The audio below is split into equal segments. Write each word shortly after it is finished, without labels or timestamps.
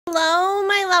Hello,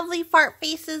 my lovely fart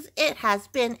faces. It has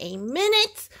been a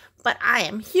minute, but I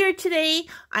am here today.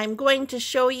 I'm going to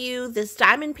show you this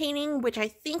diamond painting, which I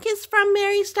think is from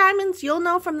Mary's Diamonds. You'll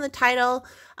know from the title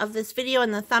of this video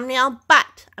and the thumbnail,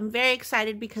 but I'm very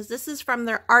excited because this is from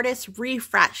their artist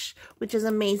refresh, which is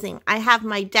amazing. I have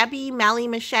my Debbie Melly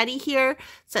machete here. It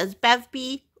says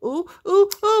BevB. Ooh, ooh,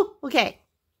 ooh. Okay,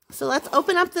 so let's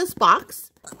open up this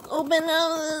box. Open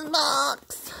up this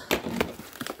box.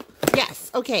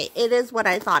 Yes, okay, it is what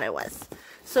I thought it was.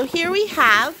 So here we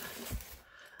have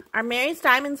our Mary's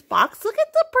Diamonds box. Look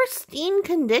at the pristine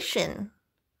condition.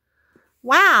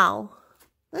 Wow,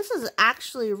 this is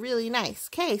actually really nice.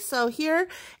 Okay, so here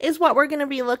is what we're going to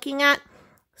be looking at.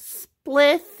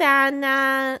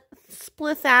 Splithannya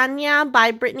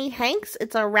by Brittany.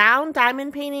 It's a round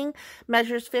diamond painting,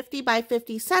 measures 50 by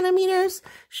 50 centimeters.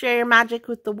 Share your magic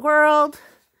with the world.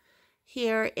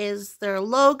 Here is their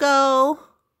logo.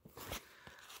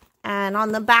 And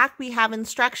on the back, we have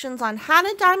instructions on how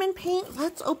to diamond paint.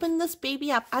 Let's open this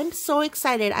baby up. I'm so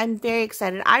excited. I'm very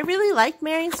excited. I really like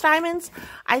Mary's Diamonds.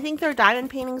 I think their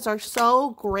diamond paintings are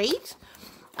so great.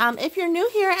 If you're new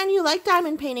here and you like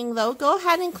diamond painting, though, go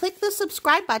ahead and click the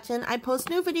subscribe button. I post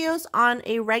new videos on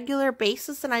a regular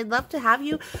basis, and I'd love to have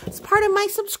you as part of my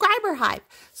subscriber hive.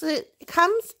 So it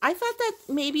comes, I thought that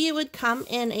maybe it would come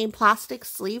in a plastic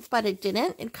sleeve, but it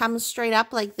didn't. It comes straight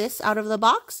up like this out of the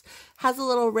box. Has a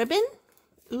little ribbon.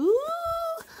 Ooh,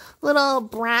 little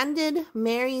branded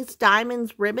Mary's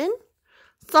Diamonds ribbon.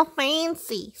 So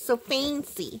fancy, so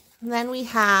fancy. And then we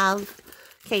have...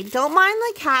 Okay, don't mind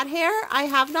the cat hair. I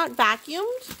have not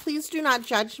vacuumed. Please do not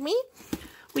judge me.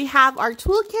 We have our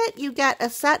toolkit. You get a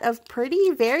set of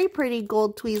very pretty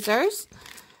gold tweezers.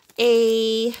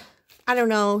 I don't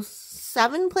know,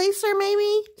 7-placer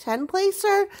maybe?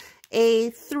 10-placer?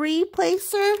 A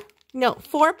 3-placer? No,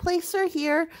 4-placer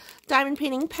here. Diamond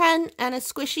painting pen and a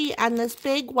squishy and this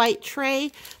big white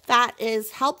tray. That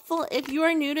is helpful if you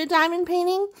are new to diamond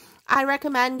painting. I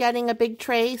recommend getting a big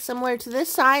tray similar to this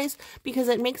size because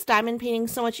it makes diamond painting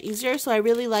so much easier. So I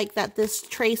really like that this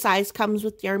tray size comes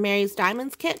with your Mary's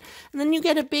Diamonds kit. And then you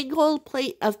get a big old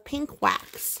plate of pink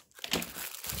wax.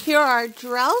 Here are our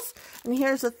drills, and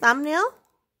here's a thumbnail.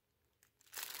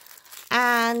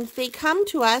 And they come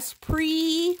to us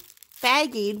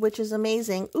pre-baggied, which is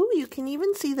amazing. Ooh, you can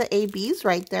even see the ABs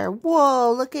right there.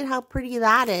 Whoa, look at how pretty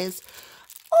that is.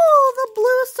 Oh, the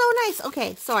blue is so nice.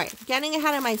 Okay, sorry, getting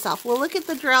ahead of myself. We'll look at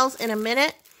the drills in a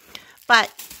minute. But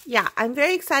yeah, I'm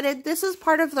very excited. This is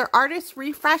part of their Artist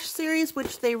Refresh series,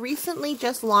 which they recently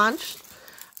just launched.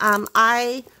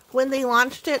 When they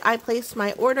launched it, I placed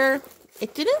my order.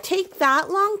 It didn't take that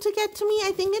long to get to me.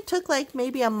 I think it took like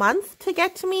maybe a month to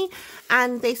get to me.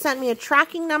 And they sent me a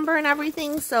tracking number and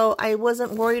everything, so I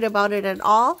wasn't worried about it at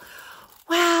all.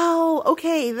 Wow,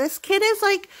 okay, this kit is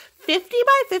like 50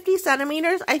 by 50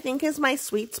 centimeters, I think, is my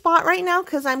sweet spot right now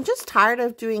because I'm just tired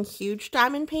of doing huge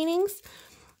diamond paintings.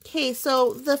 Okay,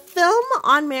 so the film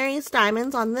on Mary's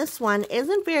Diamonds on this one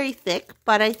isn't very thick,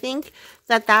 but I think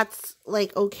that that's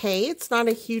like okay. It's not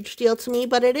a huge deal to me,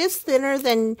 but it is thinner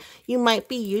than you might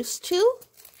be used to.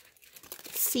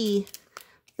 Let's see,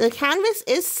 the canvas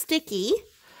is sticky.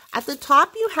 At the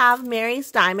top, you have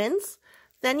Mary's Diamonds.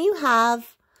 Then you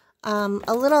have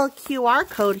a little QR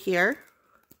code here.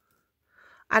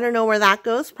 I don't know where that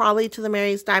goes, probably to the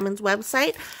Mary's Diamonds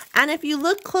website. And if you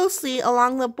look closely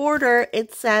along the border,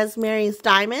 it says Mary's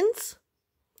Diamonds.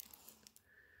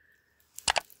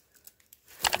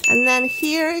 And then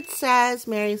here it says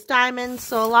Mary's Diamonds.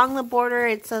 So along the border,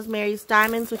 it says Mary's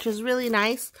Diamonds, which is really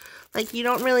nice. Like, you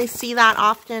don't really see that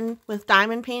often with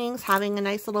diamond paintings, having a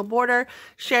nice little border.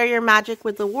 Share your magic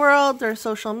with the world, their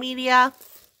social media.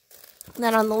 And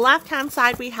then on the left-hand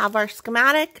side, we have our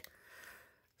schematic.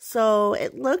 So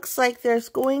it looks like there's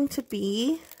going to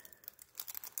be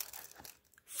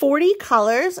 40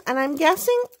 colors, and I'm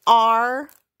guessing R,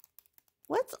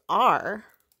 what's R?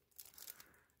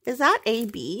 Is that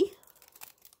AB?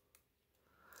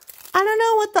 I don't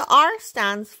know what the R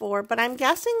stands for, but I'm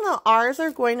guessing the R's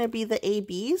are going to be the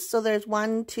ABs. So there's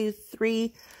 1, 2,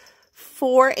 3,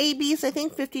 4 ABs. I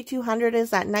think 5200 is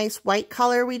that nice white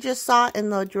color we just saw in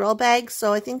the drill bag.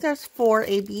 So I think there's 4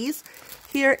 ABs.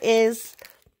 Here is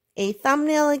a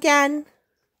thumbnail again,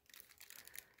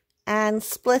 and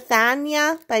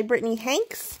Splithannya by Brittany.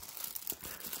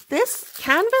 This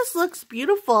canvas looks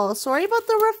beautiful. Sorry about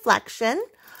the reflection.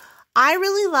 I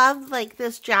really love like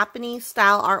this Japanese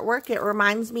style artwork. It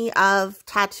reminds me of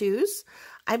tattoos.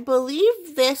 I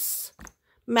believe this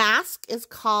mask is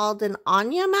called an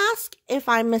Anya mask. If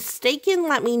I'm mistaken,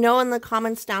 let me know in the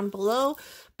comments down below.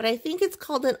 But I think it's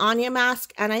called an Anya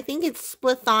mask, and I think it's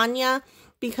Splithannya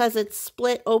because it's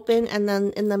split open, and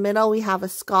then in the middle we have a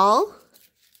skull.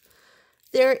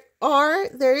 There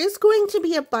is going to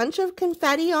be a bunch of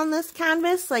confetti on this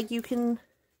canvas, like you can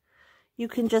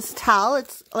just tell.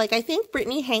 It's like, I think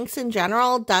Brittany Hanks in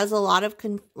general does a lot of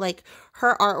like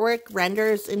her artwork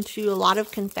renders into a lot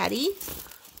of confetti.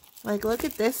 Like, look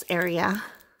at this area.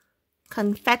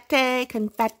 Confetti,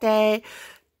 confetti.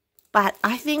 But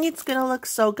I think it's going to look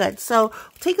so good. So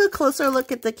take a closer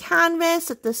look at the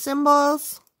canvas, at the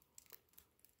symbols.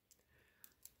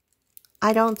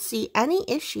 I don't see any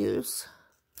issues.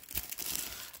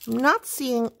 I'm not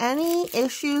seeing any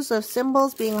issues of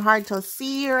symbols being hard to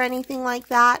see or anything like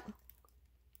that.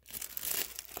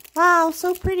 Wow,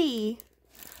 so pretty.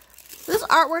 This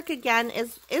artwork, again,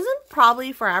 isn't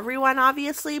probably for everyone,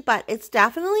 obviously, but it's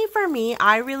definitely for me.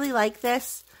 I really like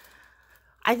this.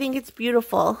 I think it's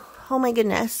beautiful. Oh my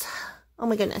goodness. Oh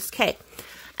my goodness. Okay.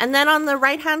 And then on the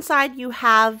right-hand side, you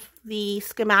have the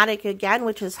schematic again,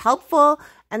 which is helpful.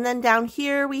 And then down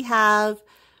here we have,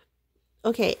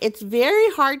 okay, it's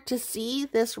very hard to see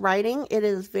this writing. It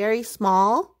is very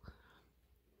small.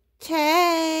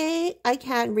 Okay, I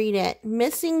can't read it.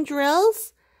 Missing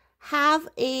drills. Have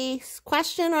a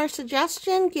question or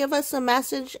suggestion, give us a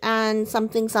message and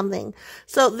something something.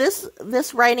 So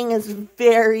this writing is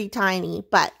very tiny,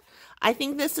 but I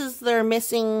think this is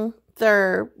missing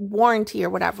their warranty or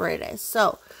whatever it is.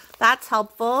 So that's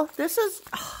helpful. This is,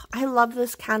 oh, I love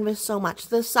this canvas so much.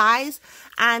 The size,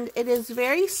 and it is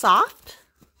very soft.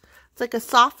 It's like a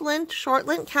soft lint, short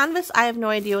lint canvas. I have no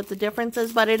idea what the difference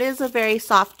is, but it is a very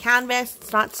soft canvas.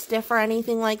 It's not stiff or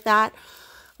anything like that.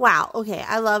 Wow, okay,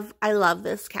 I love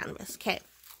this canvas. Okay,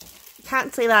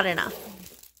 can't say that enough.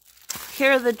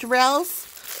 Here are the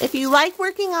drills. If you like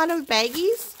working out of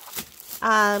baggies,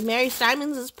 Mary's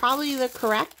Diamonds is probably the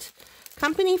correct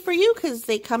company for you because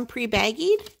they come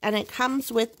pre-baggied, and it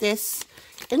comes with this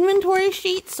inventory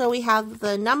sheet. So we have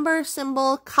the number,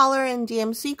 symbol, color, and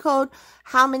DMC code,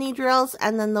 how many drills,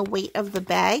 and then the weight of the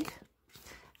bag.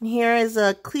 And here is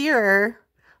a clearer,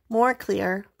 more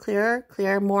clear,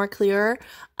 more clear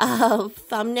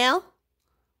thumbnail.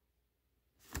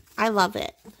 I love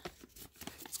it.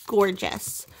 It's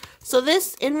gorgeous. So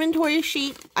this inventory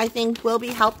sheet, I think, will be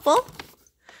helpful.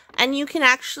 And you can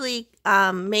actually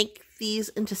make these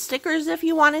into stickers if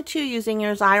you wanted to using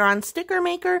your Xyron sticker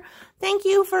maker. Thank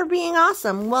you for being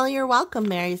awesome. Well, you're welcome,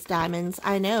 Mary's Diamonds.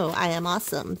 I know I am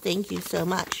awesome. Thank you so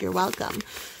much. You're welcome.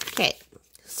 Okay.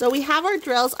 So we have our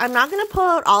drills. I'm not going to pull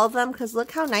out all of them because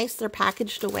look how nice they're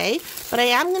packaged away. But I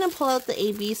am going to pull out the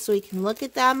ABs so we can look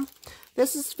at them.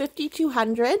 This is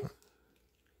 5200.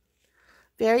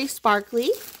 Very sparkly.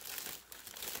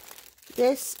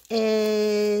 This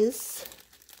is,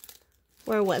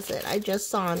 where was it? I just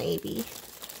saw an AB.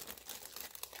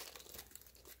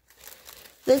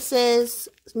 This is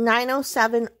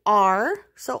 907R.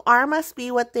 So R must be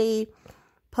what they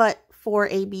put for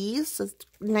ABs. So it's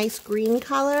nice green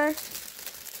color.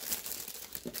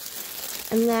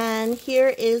 And then here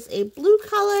is a blue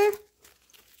color.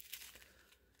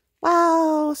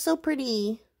 Wow, so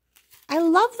pretty. I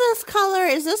love this color.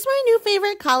 Is this my new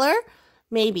favorite color?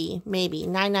 Maybe.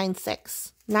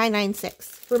 996.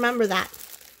 996. Remember that.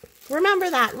 Remember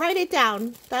that. Write it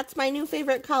down. That's my new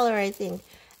favorite color, I think.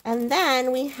 And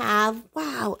then we have,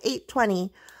 wow,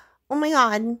 820. Oh my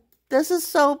God. This is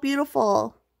so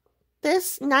beautiful.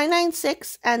 This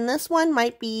 996 and this one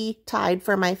might be tied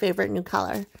for my favorite new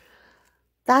color.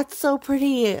 That's so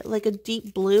pretty. Like a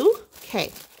deep blue.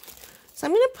 Okay. So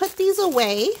I'm going to put these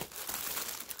away.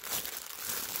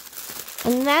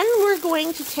 And then we're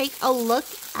going to take a look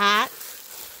at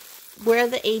where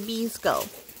the ABs go.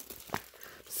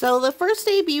 So the first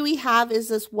AB we have is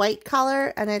this white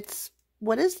color, and it's,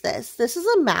 what is this? This is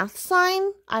a math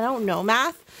sign. I don't know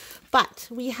math, but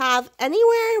we have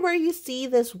anywhere where you see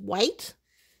this white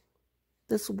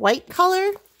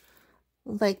color,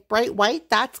 like bright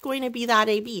white, that's going to be that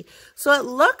AB. So it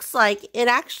looks like it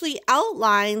actually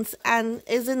outlines and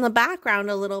is in the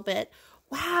background a little bit.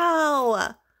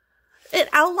 Wow. It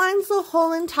outlines the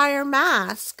whole entire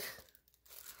mask.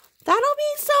 That'll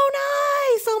be so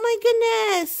nice. Oh my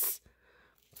goodness.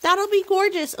 That'll be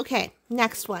gorgeous. Okay,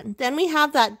 next one. Then we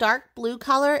have that dark blue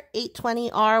color,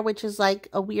 820R, which is like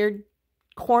a weird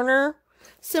corner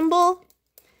symbol.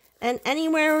 And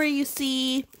anywhere where you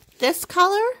see this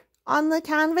color on the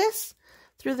canvas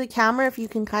through the camera, if you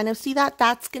can kind of see that,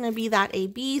 that's going to be that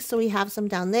AB. So we have some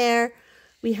down there.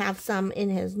 We have some in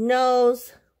his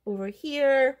nose over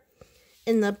here.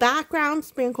 In the background,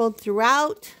 sprinkled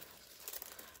throughout.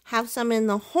 Have some in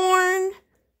the horn.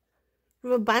 We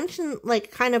have a bunch in,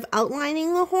 like, kind of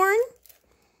outlining the horn.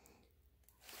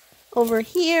 Over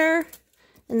here.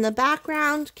 in the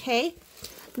background, okay?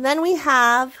 And then we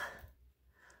have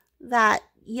that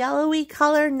yellowy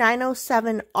color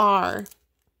 907R,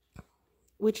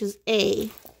 which is A.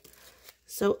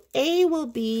 So A will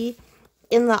be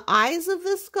in the eyes of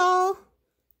the skull.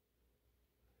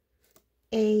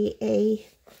 A.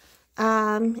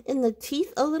 In the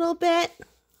teeth a little bit.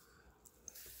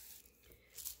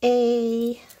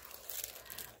 A.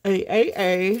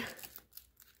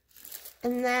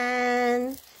 And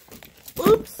then,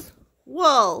 oops,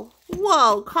 whoa,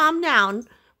 calm down.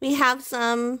 We have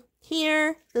some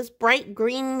here. This bright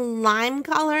green lime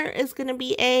color is going to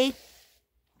be A.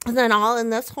 And then all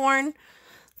in this horn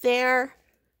there.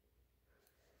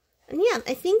 And yeah,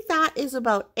 I think that is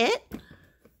about it.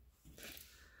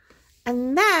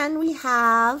 And then we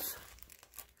have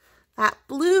that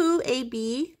blue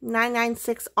AB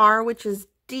 996R, which is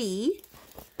D.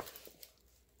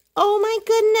 Oh my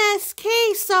goodness.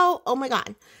 Okay, so, oh my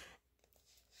God.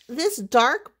 This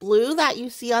dark blue that you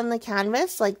see on the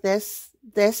canvas, like this,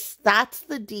 that's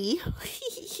the D.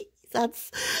 That's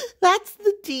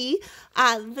the D.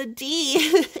 The D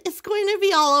is going to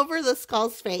be all over the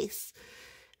skull's face.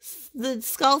 The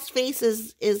skull's face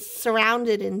is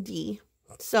surrounded in D.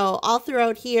 So all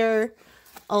throughout here,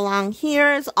 along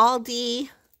here is all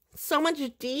D. So much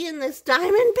D in this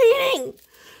diamond painting.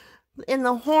 In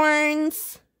the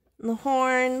horns,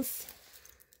 and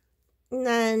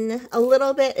then a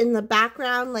little bit in the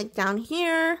background, like down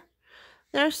here.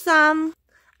 There's some.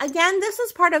 Again, this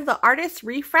is part of the Artist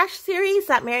Refresh series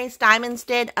that Mary's Diamonds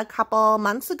did a couple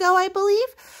months ago, I believe.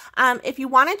 If you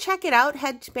want to check it out,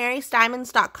 head to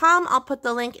marysdiamonds.com. I'll put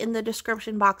the link in the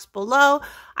description box below.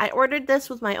 I ordered this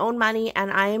with my own money,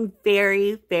 and I am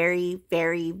very, very,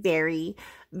 very, very,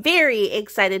 very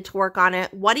excited to work on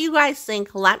it. What do you guys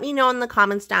think? Let me know in the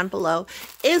comments down below.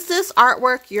 Is this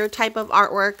artwork your type of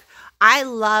artwork? I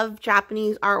love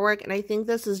Japanese artwork, and I think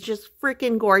this is just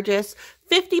freaking gorgeous.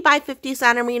 50 by 50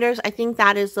 centimeters. I think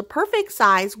that is the perfect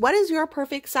size. What is your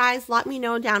perfect size? Let me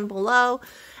know down below.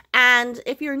 And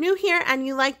if you're new here and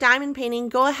you like diamond painting,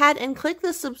 go ahead and click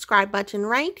the subscribe button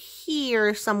right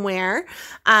here somewhere.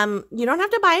 You don't have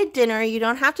to buy a dinner. You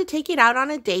don't have to take it out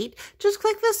on a date. Just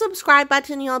click the subscribe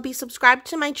button. You'll be subscribed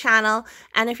to my channel.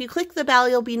 And if you click the bell,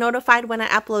 you'll be notified when I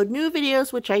upload new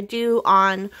videos, which I do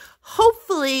on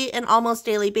hopefully an almost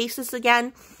daily basis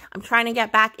again. I'm trying to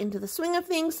get back into the swing of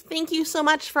things. Thank you so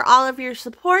much for all of your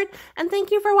support. And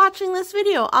thank you for watching this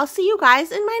video. I'll see you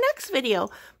guys in my next video.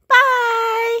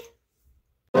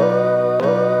 Bye!